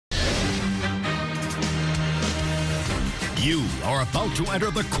You are about to enter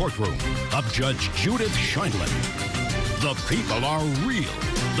the courtroom of Judge Judith Scheinlin. The people are real.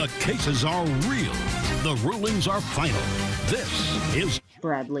 The cases are real. The rulings are final. This is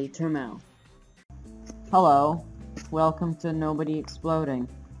Bradley Turmel. Hello. Welcome to Nobody Exploding.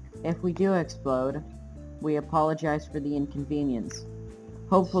 If we do explode, we apologize for the inconvenience.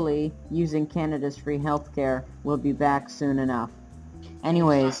 Hopefully, using Canada's free healthcare, we'll be back soon enough.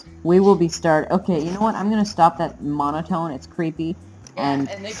 Anyways, we will be okay, you know what? I'm gonna stop that monotone. It's creepy. And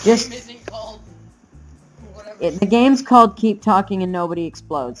the just game isn't called whatever. the game's called Keep Talking and Nobody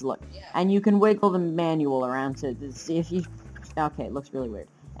Explodes. Look, Yeah. and you can wiggle the manual around to see if you. Okay, it looks really weird.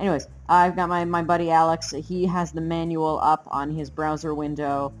 Anyways, I've got my buddy Alex. He has the manual up on his browser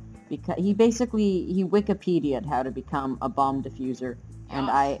window because he Wikipedia'ed how to become a bomb diffuser. And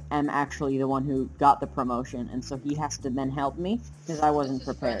I am actually the one who got the promotion, and so he has to then help me, because I wasn't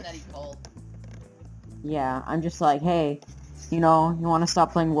prepared. That he called. Yeah, I'm just like, hey, you know, you want to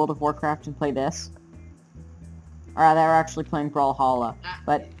stop playing World of Warcraft and play this? Alright, they're actually playing Brawlhalla.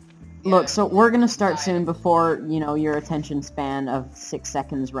 But, yeah, look, so we're gonna start soon before, you know, your attention span of 6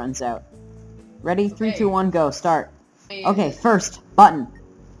 seconds runs out. Ready? 3, 2, 1, go, start. Okay, first, button.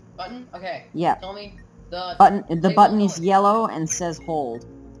 Button? Okay. Yeah. Tell me The button is yellow and says hold.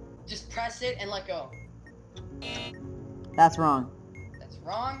 Just press it and let go. That's wrong. That's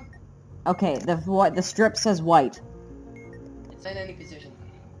wrong? Okay, the strip says white. It's in any position.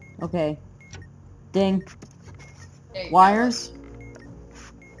 Okay. Ding. Okay, Wires?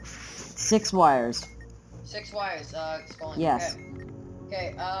 6 wires. 6 wires, scrolling. Yes.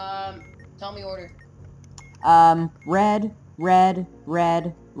 Okay, tell me order. Red, red,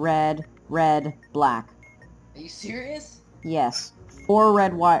 red, red, red, black. Are you serious? Yes. 5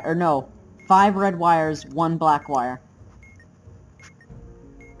 red wires, 1 black wire.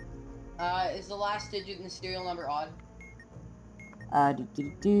 Is the last digit in the serial number odd?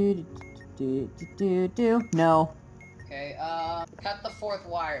 No. Okay, cut the 4th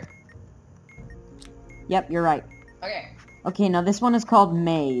wire. Yep, you're right. Okay. Okay, now this one is called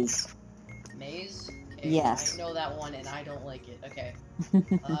maze. Maze? Okay, Yes. I know that one and I don't like it. Okay.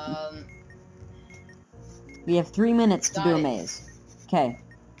 We have 3 minutes to do a maze. Okay.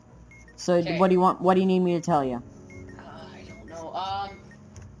 So, what do you want? What do you need me to tell you? I don't know.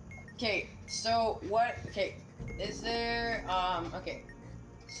 Okay, so what? Okay, is there? Okay,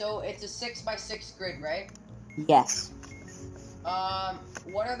 so it's a 6x6 grid, right? Yes.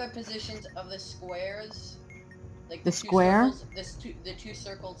 What are the positions of the squares? Like the square? The two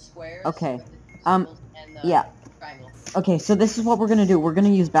circled squares. Okay. And the yeah. triangle. Okay, so this is what we're gonna do. We're gonna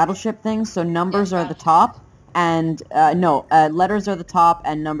use battleship things. So numbers are the top, and letters are the top,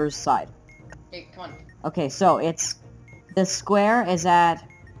 and numbers side. Okay, come on. Okay, so it's the square is at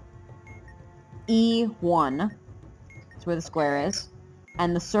E1. That's where the square is,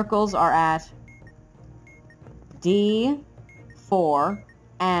 and the circles are at D4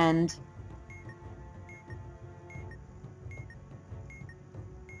 and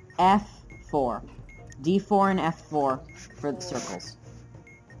F4. D4 and F4 for the circles.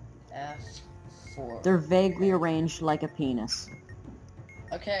 F4. They're vaguely arranged like a penis.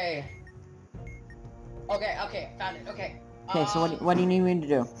 Okay. Okay, found it. Okay. Okay, so what do you need me to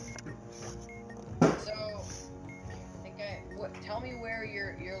do? So, tell me where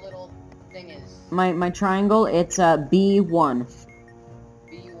your little thing is. My triangle, it's B1.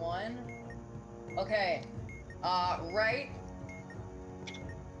 B1? Okay. Right.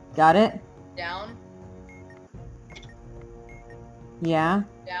 Got it? Down. Yeah.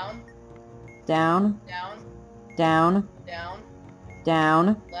 Down. Down. Down. Down. Down.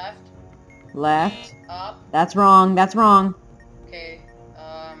 Down. Left. Left. Up. That's wrong. That's wrong. Okay.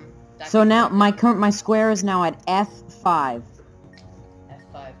 So now my square is now at F5.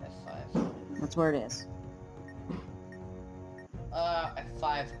 F5. That's where it is.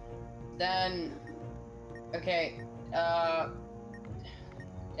 F5. Then. Okay. Down.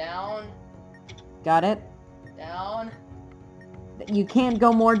 Got it? Down. You can't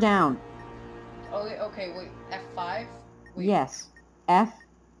go more down. Okay, wait. F5? Wait. Yes.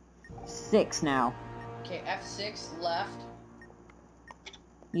 F6 now. Okay, F6, left.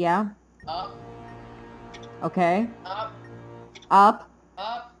 Yeah? Up. Okay. Up. Up.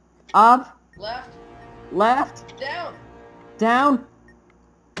 Up. Up. Left. Left. Down. Down.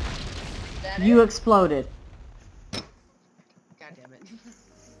 You exploded. God damn it.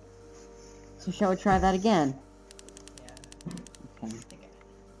 So shall we try that again? Yeah. Okay. I don't think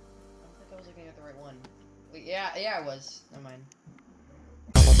I was looking at the right one. Wait, yeah, I was.